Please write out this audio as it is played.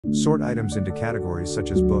Sort items into categories such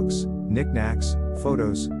as books, knickknacks,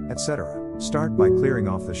 photos, etc. Start by clearing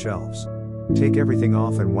off the shelves. Take everything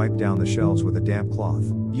off and wipe down the shelves with a damp cloth.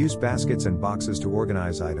 Use baskets and boxes to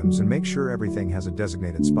organize items and make sure everything has a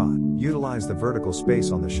designated spot. Utilize the vertical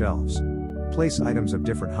space on the shelves. Place items of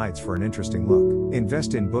different heights for an interesting look.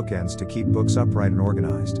 Invest in bookends to keep books upright and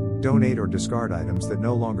organized. Donate or discard items that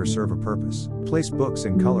no longer serve a purpose. Place books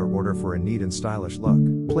in color order for a neat and stylish look.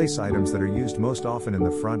 Place items that are used most often in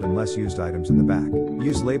the front and less used items in the back.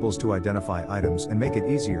 Use labels to identify items and make it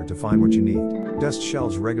easier to find what you need. Dust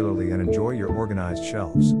shelves regularly and enjoy your organized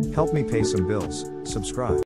shelves. Help me pay some bills. Subscribe.